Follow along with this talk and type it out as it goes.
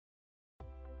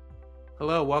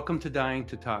Hello, welcome to Dying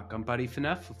to Talk. I'm Buddy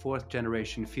Fineff, a fourth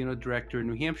generation funeral director in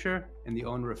New Hampshire and the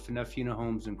owner of Fineff Funeral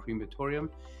Homes and Crematorium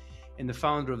and the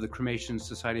founder of the Cremation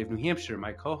Society of New Hampshire.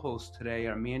 My co-hosts today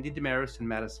are Mandy Damaris and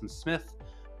Madison Smith,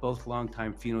 both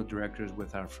longtime funeral directors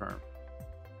with our firm.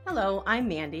 Hello, I'm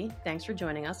Mandy. Thanks for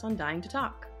joining us on Dying to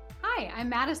Talk. Hi, I'm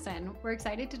Madison. We're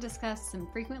excited to discuss some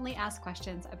frequently asked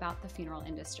questions about the funeral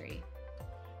industry.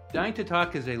 Dying to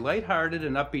Talk is a lighthearted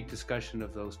and upbeat discussion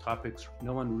of those topics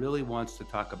no one really wants to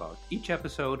talk about. Each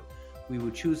episode, we will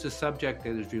choose a subject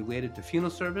that is related to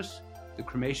funeral service, the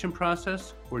cremation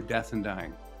process, or death and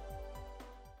dying.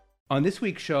 On this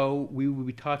week's show, we will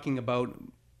be talking about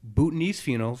Bhutanese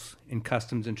funerals and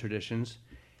customs and traditions.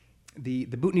 The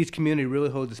Bhutanese community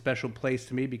really holds a special place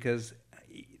to me because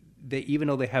they, even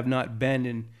though they have not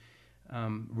been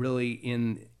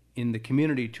in the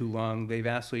community too long, they've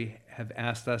actually have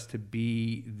asked us to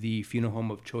be the funeral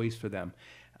home of choice for them,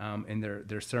 and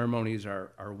their ceremonies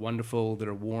are wonderful.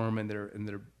 They're warm and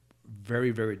they're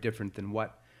very, very different than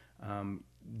what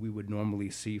we would normally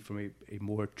see from a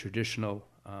more traditional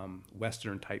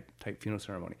Western type funeral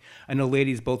ceremony. I know,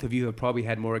 ladies, both of you have probably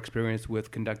had more experience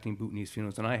with conducting Bhutanese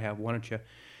funerals than I have. Why don't you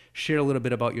share a little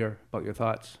bit about your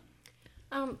thoughts?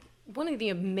 One of the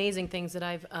amazing things that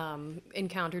I've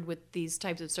encountered with these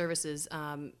types of services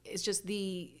is just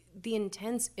the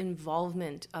intense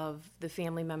involvement of the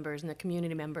family members and the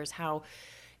community members, how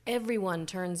everyone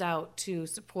turns out to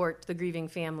support the grieving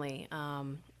family,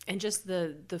 and just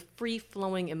the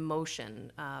free-flowing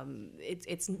emotion.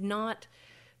 It's not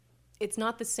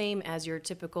the same as your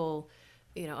typical,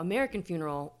 American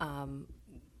funeral,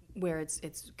 where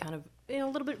it's kind of a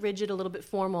little bit rigid, a little bit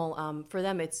formal. For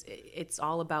them, it's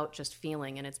all about just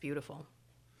feeling, and it's beautiful.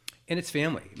 And it's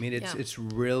family. I mean, it's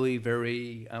really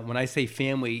very. When I say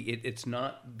family, it's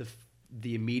not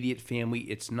the immediate family.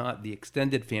 It's not the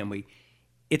extended family.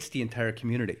 It's the entire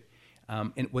community.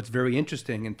 And what's very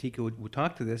interesting, and Tika would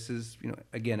talk to this, is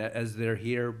again, as they're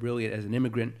here, really as an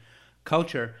immigrant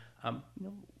culture. A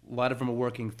lot of them are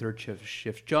working third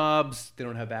shift jobs. They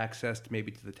don't have access to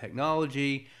maybe to the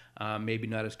technology. Maybe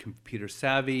not as computer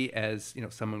savvy as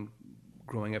someone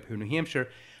growing up here in New Hampshire.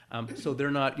 So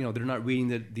they're not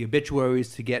reading the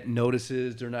obituaries to get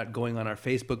notices. They're not going on our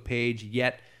Facebook page.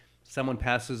 Yet someone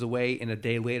passes away, and a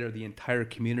day later, the entire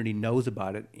community knows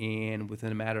about it. And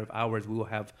within a matter of hours, we will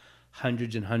have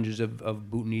hundreds and hundreds of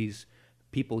Bhutanese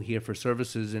people here for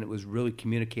services, and it was really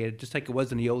communicated, just like it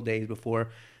was in the old days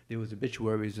before there was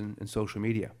obituaries and social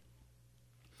media.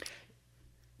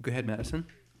 Go ahead, Madison.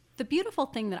 The beautiful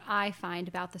thing that I find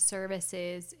about the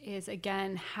services is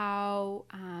again how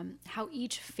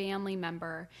each family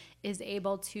member is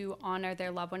able to honor their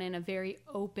loved one in a very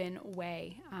open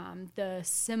way. The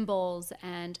symbols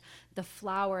and the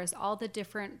flowers, all the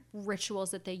different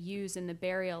rituals that they use in the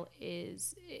burial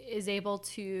is able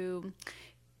to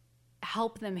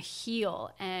help them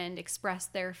heal and express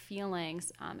their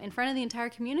feelings in front of the entire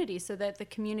community, so that the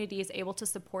community is able to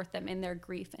support them in their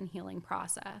grief and healing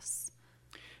process.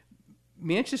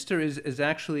 Manchester is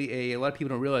actually a lot of people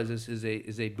don't realize this is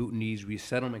a Bhutanese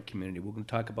resettlement community. We're going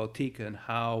to talk about Tika and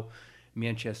how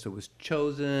Manchester was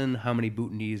chosen, how many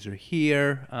Bhutanese are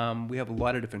here. We have a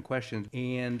lot of different questions,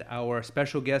 and our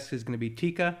special guest is going to be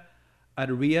Tika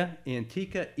Adaria, and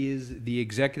Tika is the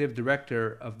executive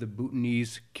director of the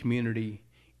Bhutanese community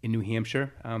in New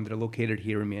Hampshire that are located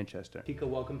here in Manchester. Tika,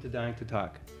 welcome to Dying to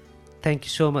Talk. Thank you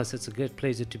so much. It's a great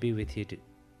pleasure to be with you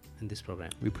in this program.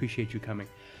 We appreciate you coming.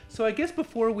 So I guess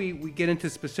before we get into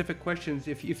specific questions,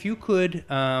 if you could,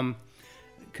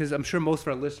 because I'm sure most of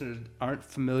our listeners aren't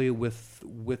familiar with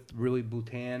really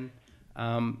Bhutan,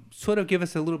 sort of give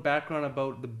us a little background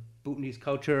about the Bhutanese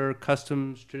culture,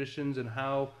 customs, traditions, and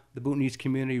how the Bhutanese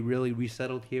community really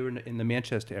resettled here in the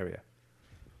Manchester area.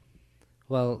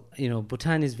 Well,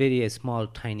 Bhutan is very a small,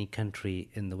 tiny country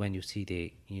when you see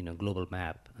the global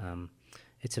map.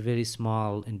 It's a very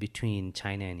small in between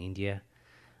China and India.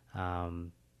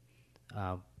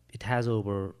 It has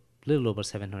little over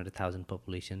 700,000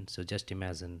 population. So just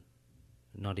imagine,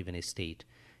 not even a state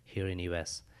here in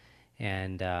U.S.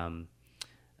 And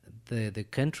the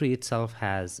country itself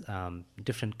has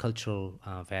different cultural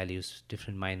values.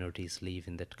 Different minorities live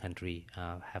in that country,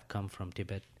 have come from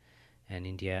Tibet and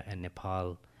India and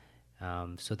Nepal.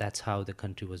 So that's how the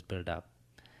country was built up.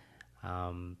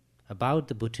 About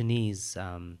the Bhutanese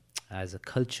as a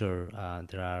culture,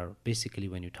 there are basically,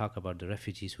 when you talk about the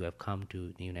refugees who have come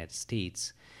to the United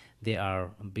States, they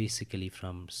are basically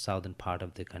from southern part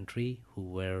of the country who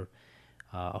were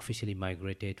officially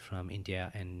migrated from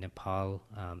India and Nepal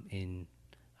in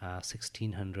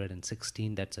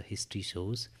 1616. That's a history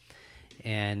shows.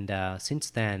 And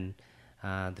since then,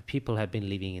 the people have been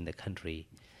living in the country.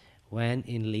 When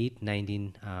in late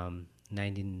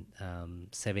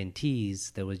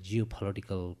 1970s, there was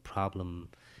geopolitical problem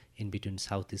in between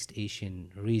Southeast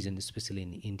Asian region, especially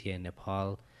in India and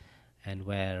Nepal, and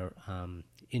where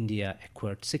India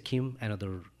acquired Sikkim,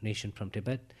 another nation from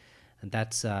Tibet, and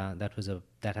that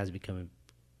has become a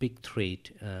big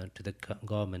threat to the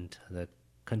government, the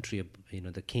country of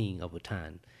the king of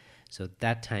Bhutan. So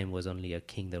that time was only a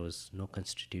king. There was no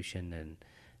constitution, and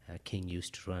a king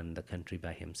used to run the country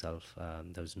by himself.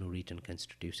 There was no written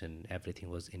constitution. Everything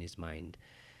was in his mind.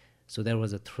 So there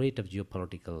was a threat of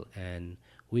geopolitical, and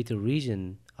with a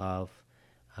region of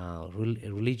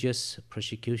religious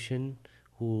persecution,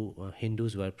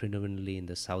 Hindus were predominantly in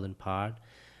the southern part,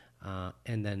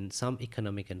 and then some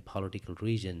economic and political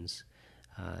regions.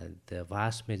 The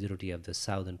vast majority of the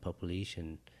southern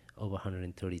population, over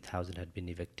 130,000, had been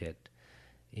evicted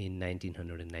in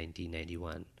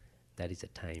 1990-91. That is a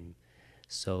time.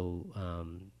 So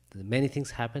many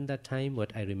things happened that time.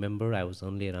 What I remember, I was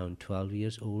only around 12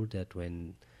 years old, that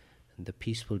when the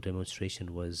peaceful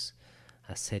demonstration was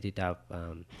set it up,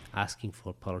 asking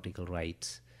for political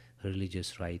rights,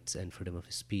 religious rights, and freedom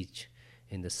of speech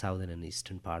in the southern and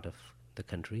eastern part of the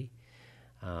country.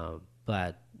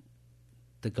 But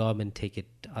the government take it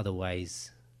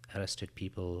otherwise, arrested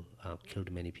people,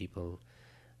 killed many people.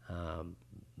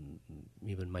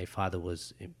 Even my father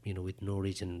was, with no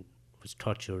reason, was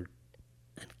tortured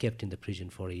and kept in the prison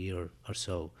for a year or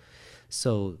so.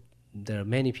 So there are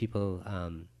many people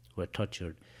were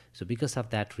tortured. So because of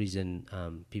that reason,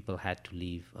 people had to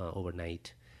leave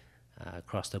overnight,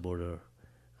 cross the border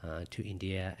to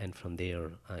India, and from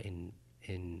there in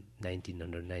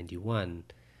 1991,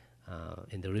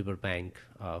 in the riverbank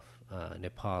of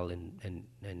Nepal and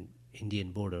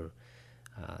Indian border,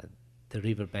 the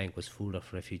riverbank was full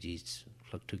of refugees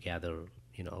flocked together,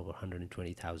 over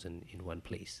 120,000 in one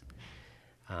place.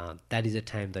 That is a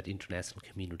time that international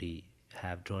community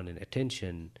have drawn an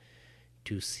attention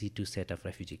to set up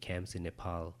refugee camps in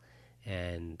Nepal,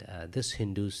 and this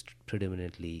Hindus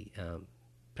predominantly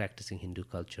practicing Hindu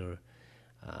culture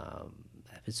have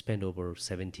spent over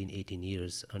 17-18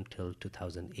 years until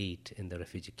 2008 in the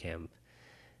refugee camp,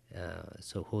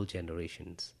 so whole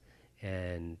generations.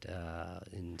 And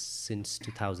since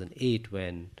 2008,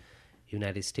 when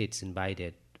United States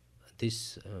invited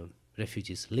these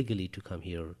refugees legally to come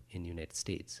here in United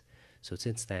States, so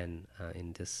since then,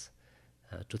 in this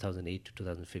 2008 to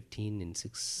 2015, in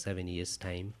 6-7 years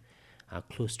time,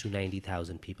 close to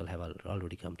 90,000 people have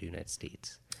already come to United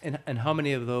States. And how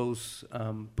many of those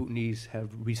Bhutanese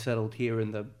have resettled here in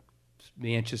the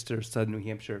Manchester, Southern New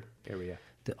Hampshire area?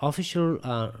 The official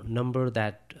number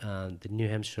that the New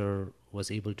Hampshire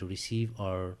was able to receive,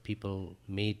 or people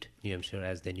made New Hampshire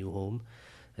as their new home,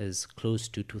 is close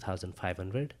to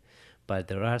 2,500. But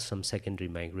there are some secondary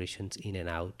migrations in and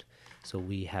out. So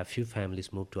we have few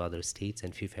families moved to other states,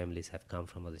 and few families have come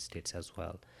from other states as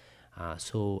well.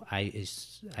 So I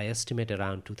estimate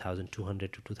around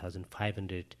 2,200 to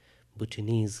 2,500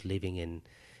 Bhutanese living in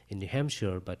New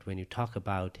Hampshire. But when you talk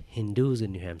about Hindus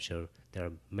in New Hampshire, there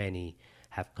are many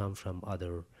have come from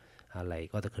other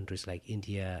countries like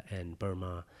India and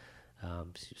Burma,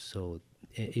 so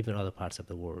even other parts of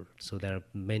the world. So there are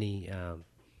many, a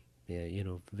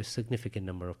significant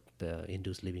number of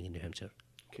Hindus living in New Hampshire.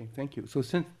 Okay, thank you. So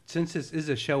since this is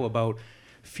a show about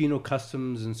funeral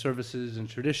customs and services and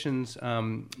traditions,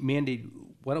 Mandy,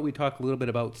 why don't we talk a little bit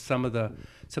about some of the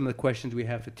questions we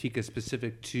have for Tika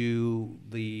specific to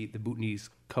the Bhutanese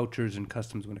cultures and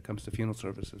customs when it comes to funeral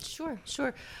services?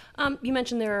 Sure. You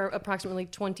mentioned there are approximately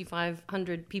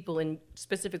 2,500 people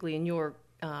specifically in your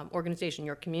organization,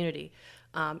 your community.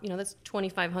 That's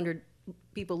 2,500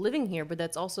 people living here, but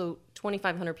that's also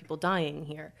 2,500 people dying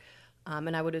here.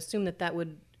 And I would assume that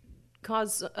would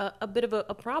cause a bit of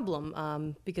a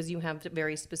problem because you have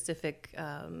very specific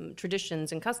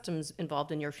traditions and customs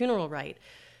involved in your funeral rite.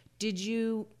 Did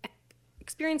you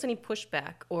experience any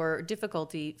pushback or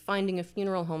difficulty finding a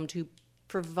funeral home to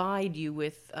provide you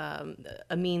with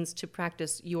a means to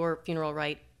practice your funeral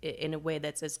rite in a way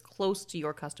that's as close to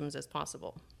your customs as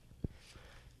possible?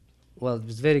 Well,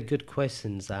 it's very good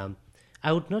questions.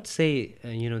 I would not say,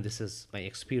 this is my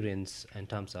experience in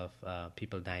terms of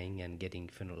people dying and getting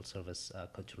funeral service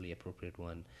culturally appropriate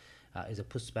one. Is a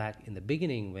pushback in the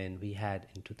beginning when we had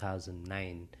in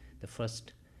 2009 the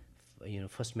first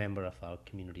member of our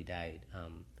community died.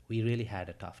 We really had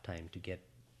a tough time to get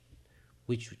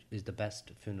which is the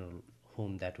best funeral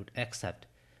home that would accept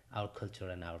our culture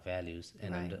and our values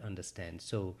and Right. understand.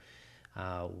 So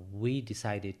we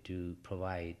decided to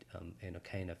provide,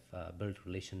 kind of build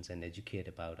relations and educate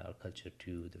about our culture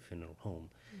to the funeral home.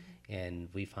 And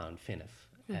we found FINF.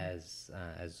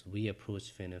 As we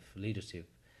approached FINF leadership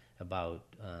about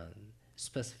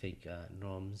specific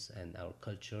norms and our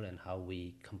culture and how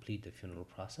we complete the funeral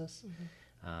process,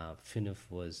 FINF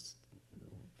was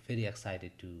very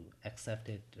excited to accept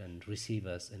it and receive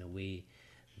us in a way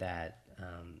that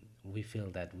we feel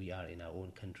that we are in our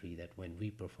own country, that when we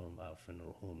perform our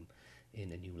funeral home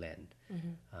in a new land.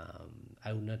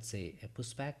 I would not say a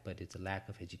pushback, but it's a lack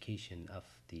of education of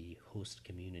the host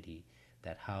community,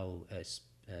 that how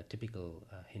typical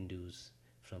Hindus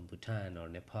from Bhutan or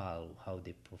Nepal, how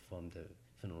they perform the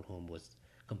funeral home was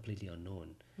completely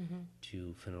unknown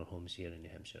to funeral homes here in New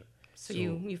Hampshire. So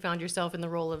you found yourself in the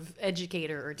role of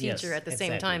educator or teacher Yes, at the exactly.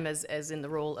 same time as in the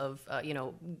role of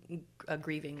a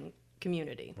grieving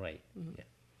community. Right. Yeah.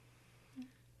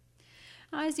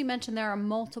 As you mentioned, there are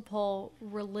multiple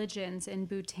religions in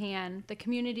Bhutan. The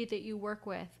community that you work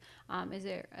with, is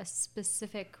there a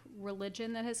specific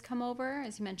religion that has come over?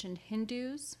 As you mentioned,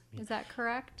 Hindus. Is that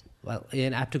correct? Well,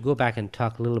 and I have to go back and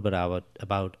talk a little bit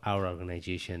about our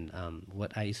organization.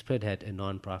 What I spearhead a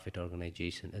nonprofit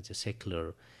organization. It's a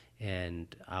secular,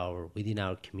 and within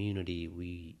our community,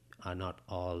 we are not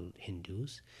all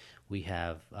Hindus. We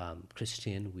have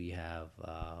Christian, we have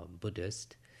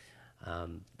Buddhist.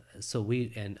 So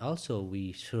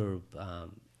we serve,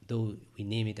 though we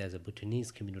name it as a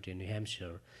Bhutanese community in New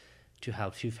Hampshire, to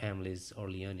help few families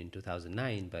early on in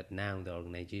 2009, but now the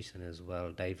organization is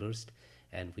well diverse,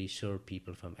 and we serve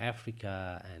people from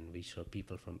Africa, and we serve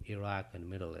people from Iraq and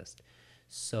Middle East.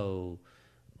 So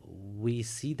we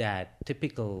see that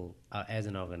typical, as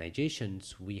an organization,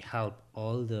 we help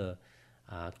all the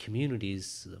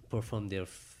communities perform their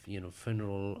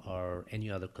funeral or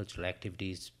any other cultural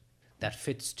activities that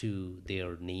fits to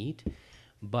their need.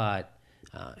 But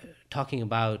talking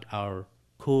about our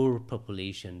core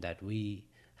population that we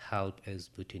help as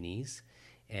Bhutanese,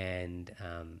 and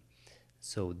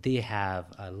so they have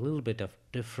a little bit of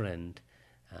different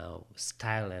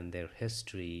style and their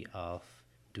history of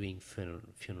doing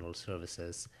funeral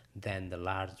services than the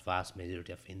vast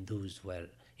majority of Hindus where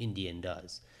Indian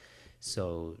does.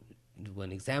 So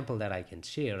one example that I can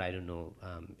share, I don't know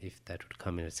if that would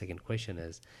come in a second question,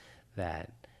 is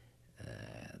that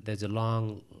there's a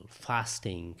long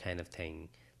fasting kind of thing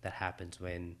that happens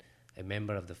when a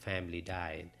member of the family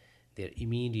died. Their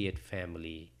immediate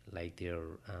family, like their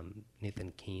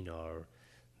Nathan Keene or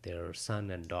their son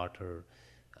and daughter,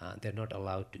 they're not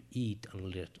allowed to eat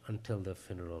until the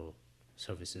funeral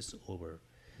service is over.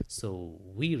 So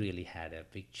we really had a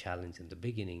big challenge in the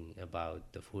beginning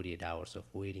about the 48 hours of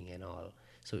waiting and all.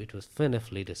 So it was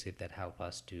FINF leadership that helped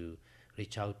us to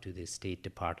reach out to the state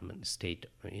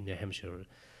in New Hampshire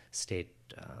state,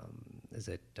 is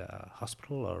it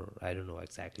hospital or I don't know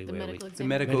exactly The where medical The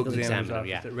medical examiner's office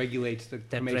yeah. that regulates the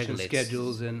That cremation regulates.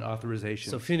 schedules and authorizations.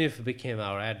 So FINF became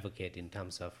our advocate in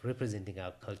terms of representing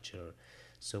our culture.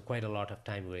 So quite a lot of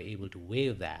time we were able to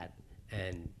waive that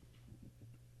and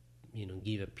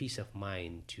give a peace of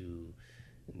mind to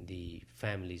the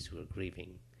families who are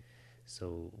grieving.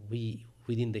 So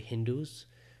within the Hindus,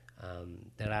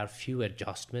 there are few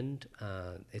adjustments.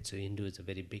 Hindu is a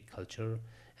very big culture,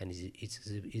 and it's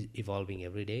evolving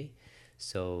every day.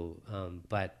 So,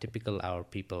 but typical our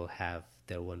people have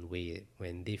their own way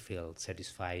when they feel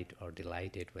satisfied or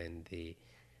delighted when they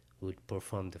would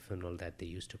perform the funeral that they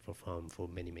used to perform for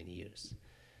many, many years.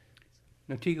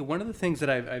 Now, Tika, one of the things that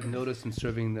I've noticed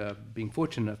in being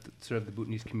fortunate enough to serve the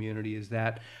Bhutanese community is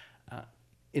that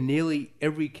in nearly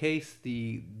every case,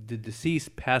 the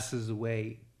deceased passes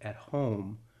away at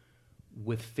home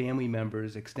with family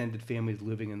members, extended families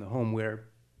living in the home, where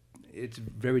it's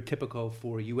very typical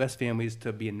for U.S. families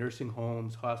to be in nursing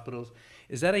homes, hospitals.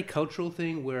 Is that a cultural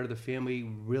thing where the family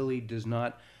really does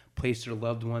not place their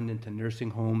loved one into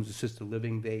nursing homes, assisted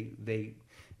living?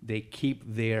 They keep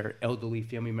their elderly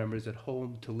family members at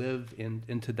home to live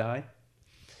and to die?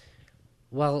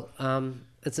 Well,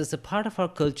 it's a part of our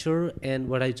culture, and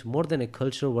what it's more than a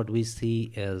culture, what we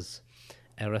see is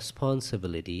a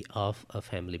responsibility of a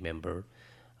family member,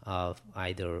 of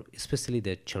either, especially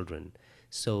their children.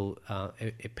 So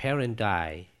a parent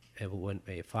died, when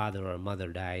a father or mother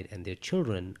died, and their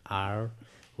children are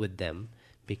with them,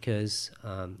 because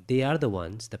they are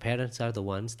the parents are the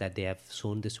ones that they have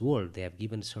shown this world. They have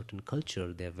given a certain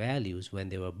culture, their values when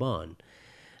they were born.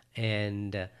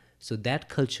 And so that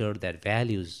culture, that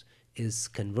values, is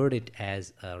converted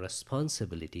as a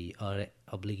responsibility or an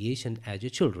obligation as your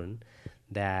children,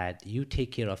 that you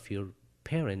take care of your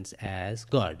parents as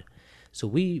God. So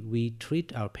we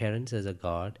treat our parents as a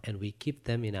god, and we keep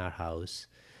them in our house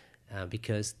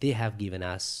because they have given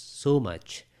us so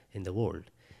much in the world.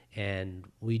 And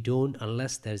we don't,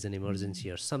 unless there's an emergency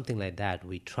or something like that,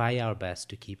 we try our best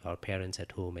to keep our parents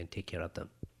at home and take care of them.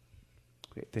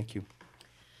 Great, thank you.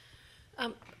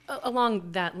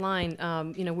 Along that line,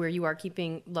 where you are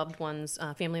keeping loved ones,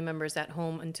 family members at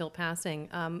home until passing,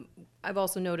 I've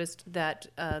also noticed that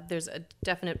there's a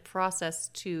definite process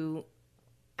to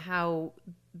how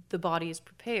the body is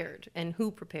prepared and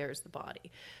who prepares the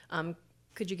body.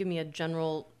 Could you give me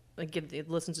give the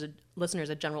listeners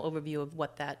a general overview of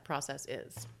what that process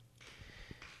is?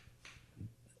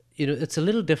 It's a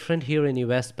little different here in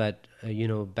US, but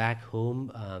back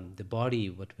home, the body,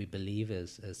 what we believe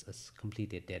is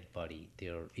completely a dead body.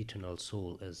 Their eternal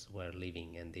soul is where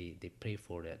living, and they pray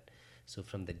for it. So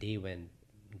from the day when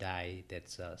die,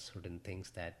 that's certain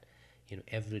things that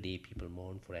every day people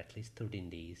mourn for at least 13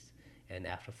 days, and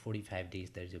after 45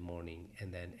 days there's a mourning,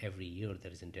 and then every year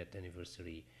there is a death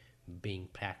anniversary being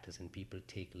practiced, and people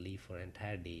take leave for an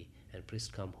entire day, and priests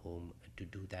come home to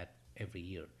do that every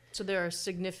year. So there are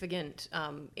significant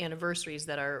anniversaries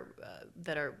that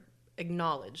are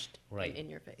acknowledged right. in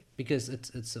your faith. Because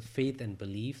it's a faith and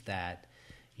belief that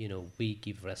we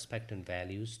give respect and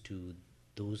values to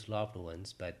those loved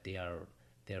ones, but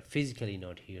they're physically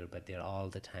not here, but they're all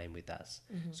the time with us.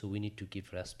 Mm-hmm. So we need to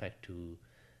give respect to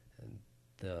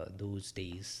those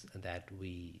days that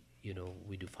we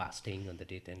do fasting on the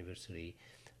death anniversary.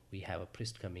 We have a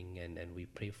priest coming and we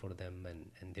pray for them,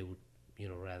 and they would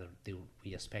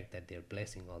we expect that they're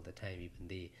blessing all the time, even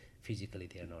they physically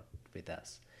they are not with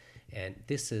us. And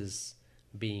this is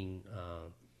being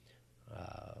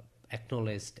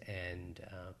acknowledged and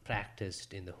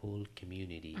practiced in the whole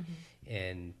community. Mm-hmm.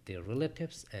 And their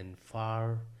relatives and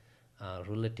far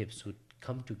relatives would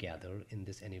come together in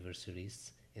these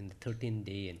anniversaries, in the 13th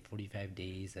day and 45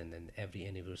 days, and then every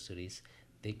anniversaries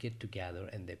they get together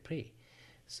and they pray.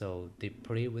 So they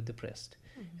pray with the priest.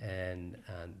 Mm-hmm. And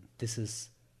this is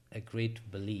a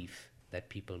great belief that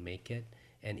people make it.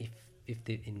 And if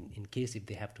they in case if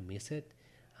they have to miss it,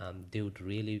 they would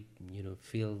really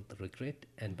feel the regret,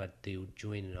 but they would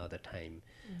join another time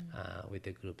with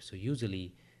the group. So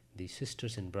usually the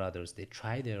sisters and brothers, they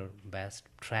try their best,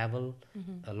 travel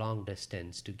a long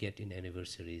distance to get in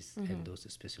anniversaries and those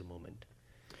special moments.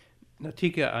 Now,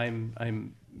 Tika,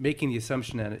 I'm making the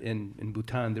assumption that in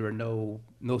Bhutan there are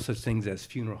no such things as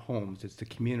funeral homes. It's the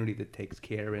community that takes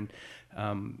care, and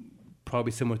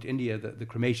probably similar to India, the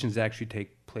cremations actually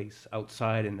take place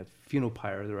outside in the funeral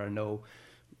pyre. There are no,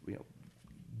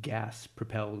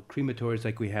 gas-propelled crematories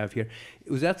like we have here.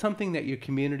 Was that something that your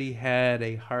community had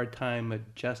a hard time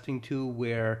adjusting to,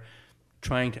 where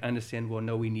trying to understand, well,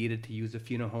 no, we needed to use a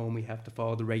funeral home, we have to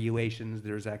follow the regulations,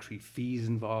 there's actually fees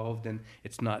involved, and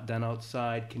it's not done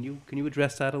outside. Can you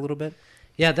address that a little bit?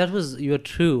 Yeah, you're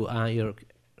true. You're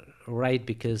right,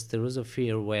 because there was a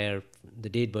fear where the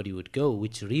dead body would go,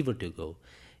 which river to go.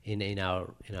 In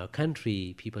our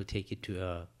country, people take it to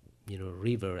a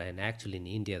river, and actually in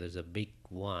India there's a big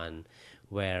one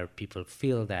where people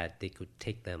feel that they could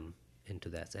take them into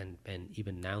that, and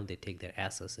even now they take their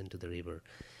asses into the river.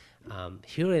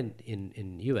 Here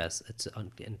in US, it's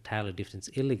entirely different.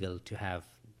 It's illegal to have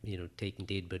taking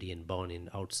dead body and burn in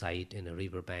outside in a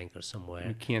riverbank or somewhere.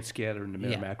 You can't scatter in the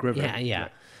Merrimack River. Yeah.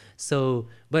 So,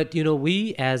 but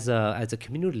we as a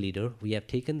community leader, we have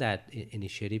taken that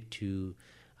initiative to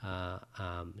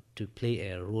play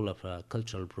a role of a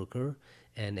cultural broker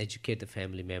and educate the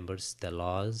family members the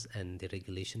laws and the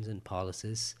regulations and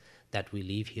policies that we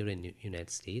live here in the United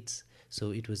States.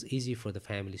 So it was easy for the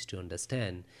families to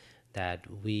understand that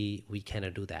we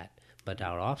cannot do that. But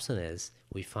our option is,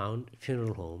 we found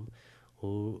funeral home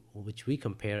which we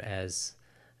compare as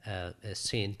a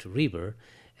saint river,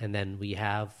 and then we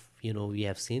have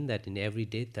seen that in every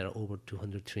day there are over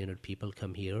 200-300 people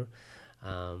come here,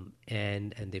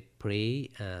 and they pray.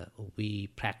 We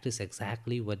practice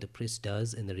exactly what the priest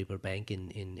does in the riverbank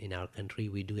in our country.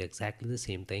 We do exactly the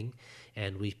same thing,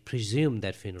 and we presume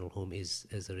that funeral home is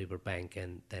a riverbank,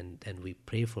 and we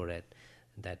pray for it,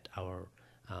 that our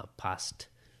past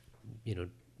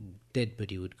dead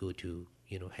body would go to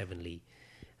heavenly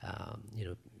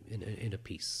in a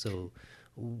peace. So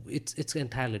it's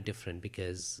entirely different,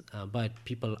 because but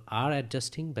people are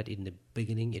adjusting, but in the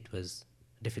beginning it was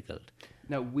difficult.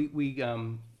 Now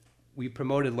we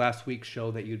promoted last week's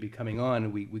show that you'd be coming on,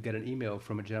 and we got an email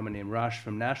from a gentleman named Raj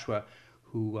from Nashua,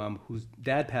 whose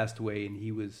dad passed away, and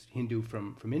he was Hindu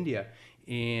from India,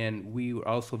 and we were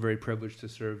also very privileged to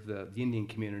serve the Indian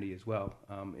community as well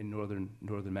in northern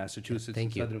Massachusetts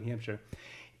and southern New Hampshire.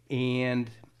 And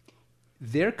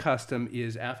Their custom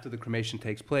is after the cremation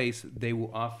takes place, they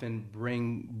will often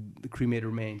bring the cremated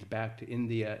remains back to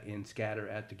India and scatter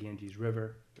at the Ganges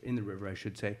River, in the river, I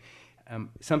should say.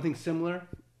 Something similar.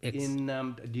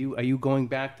 Are you going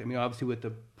back? I mean, obviously with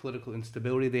the political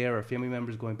instability there, are family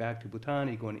members going back to Bhutan?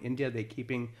 Are you going to India? Are they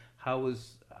keeping? How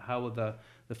are the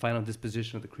final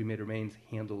disposition of the cremated remains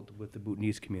handled with the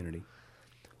Bhutanese community?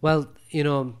 Well,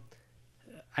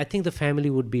 I think the family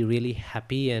would be really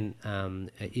happy, and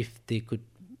if they could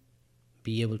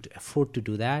be able to afford to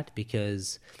do that,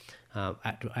 because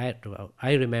I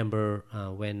remember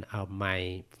when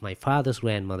my father's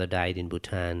grandmother died in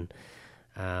Bhutan.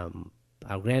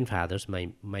 Our grandfathers,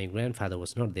 my grandfather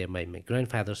was not there. My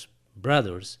grandfather's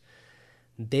brothers,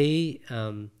 they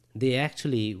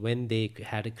actually, when they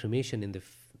had a cremation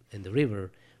in the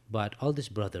river, but all these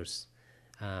brothers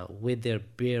with their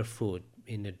bare foot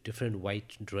in a different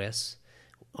white dress,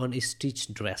 on a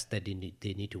stitched dress that they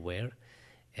need to wear,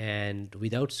 and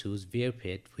without shoes,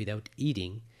 barefoot, without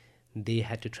eating, they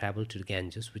had to travel to the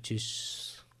Ganges, which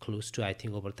is close to, I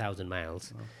think, over 1,000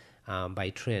 miles by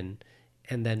train,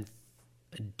 and then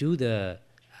do they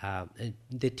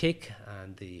take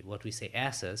the what we say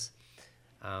ashes,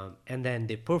 and then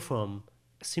they perform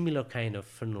a similar kind of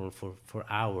funeral for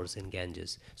hours in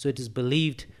Ganges. So it is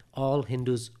believed all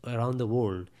Hindus around the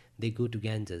world, they go to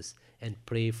Ganges and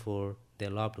pray for their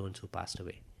loved ones who passed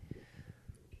away.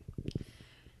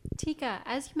 Tika,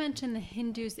 as you mentioned, the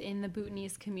Hindus in the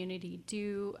Bhutanese community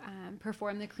do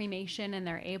perform the cremation, and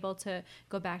they're able to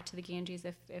go back to the Ganges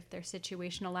if their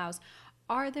situation allows.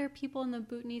 Are there people in the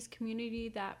Bhutanese community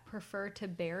that prefer to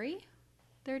bury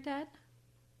their dead?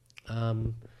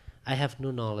 I have no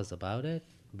knowledge about it,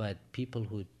 but people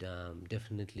who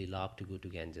definitely love to go to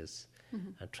Ganges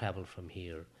travel from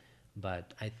here.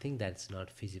 But I think that's not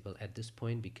feasible at this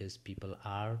point, because people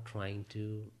are trying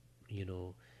to,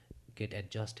 get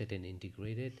adjusted and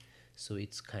integrated. So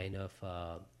it's kind of,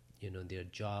 their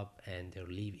job and their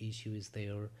leave issue is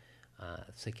there.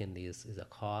 Secondly is a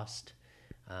cost.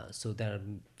 So there are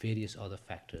various other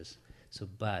factors. So,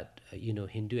 but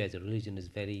Hindu as a religion is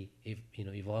very,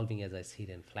 evolving, as I see it,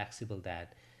 and flexible.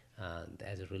 That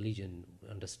as a religion,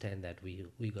 understand that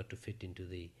we got to fit into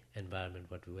the environment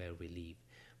where we live.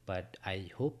 But I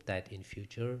hope that in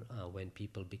future, when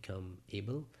people become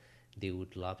able, they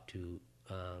would love to,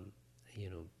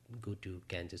 go to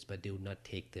Ganges, but they would not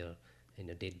take their,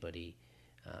 dead body.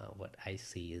 What I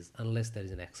see is, unless there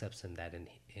is an exception that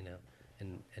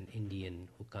an Indian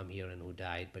who come here and who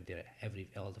died, but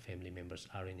all the family members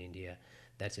are in India,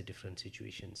 that's a different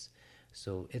situations.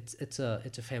 So it's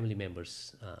a family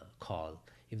members call.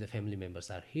 If the family members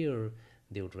are here,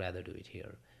 they would rather do it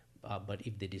here. But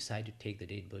if they decide to take the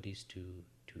dead bodies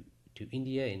to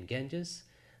India in Ganges,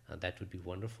 that would be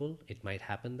wonderful. It might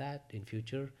happen that in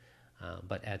future,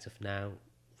 but as of now,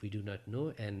 we do not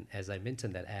know. And as I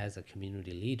mentioned, that as a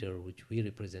community leader, which we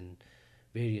represent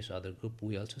various other group,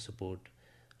 we also support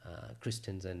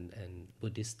Christians and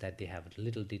Buddhists, that they have a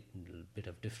little bit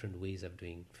of different ways of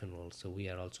doing funerals. So we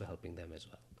are also helping them as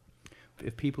well.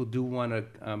 If people do want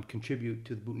to contribute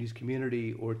to the Bhutanese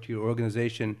community or to your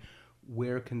organization,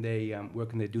 where can they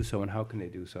do so, and how can they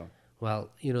do so?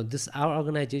 Well, our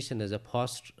organization is a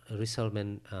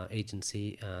post-resettlement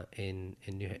agency in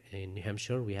New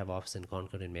Hampshire. We have office in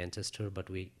Concord and Manchester, but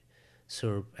we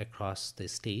serve across the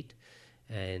state.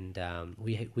 And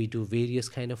we do various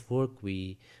kind of work.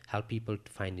 We help people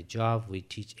to find a job. We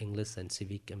teach English and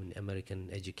civic, American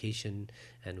education,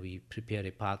 and we prepare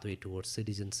a pathway towards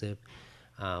citizenship.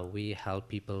 We help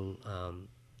people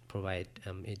provide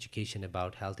education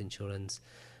about health insurance,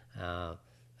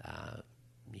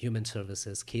 human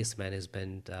services, case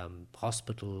management,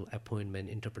 hospital appointment,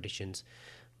 interpretations.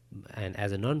 And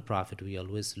as a non-profit, we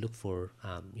always look for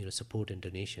support and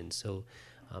donations. So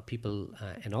people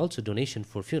and also donation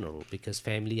for funeral, because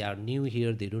family are new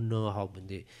here, they don't know how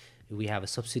we have a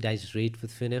subsidized rate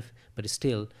with FINIF, but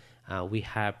still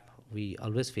we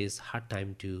always face hard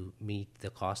time to meet the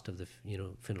cost of the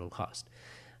funeral cost.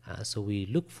 So we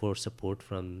look for support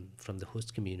from the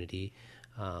host community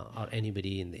or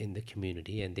anybody in the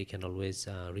community, and they can always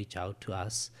reach out to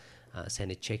us,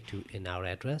 send a check in our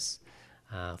address,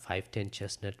 510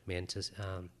 Chestnut,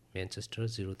 Manchester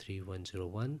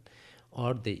 03101,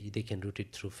 or they can route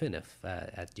it through FINIF,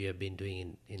 as you have been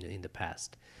doing in the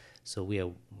past. So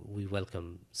we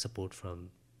welcome support from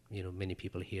many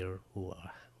people here who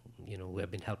are who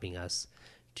have been helping us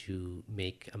to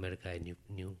make America a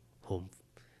new home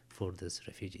for these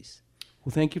refugees.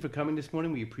 Well, thank you for coming this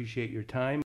morning. We appreciate your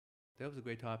time. That was a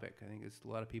great topic. I think a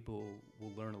lot of people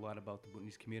will learn a lot about the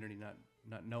Bhutanese community,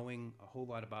 not knowing a whole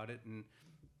lot about it, and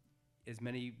as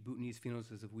many Bhutanese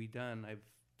funerals as we've done, I've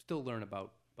still learned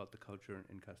about the culture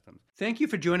and customs. Thank you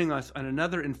for joining us on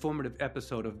another informative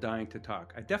episode of Dying to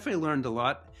Talk. I definitely learned a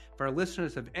lot. If our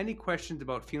listeners have any questions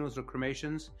about funerals or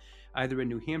cremations, either in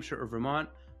New Hampshire or Vermont,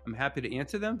 I'm happy to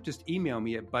answer them. Just email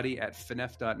me at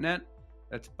buddy@phaneuf.net.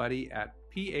 That's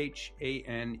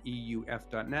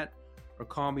buddy@phaneuf.net. Or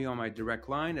call me on my direct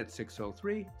line at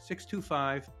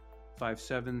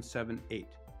 603-625-5778.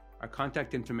 Our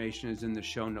contact information is in the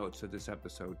show notes of this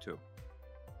episode too.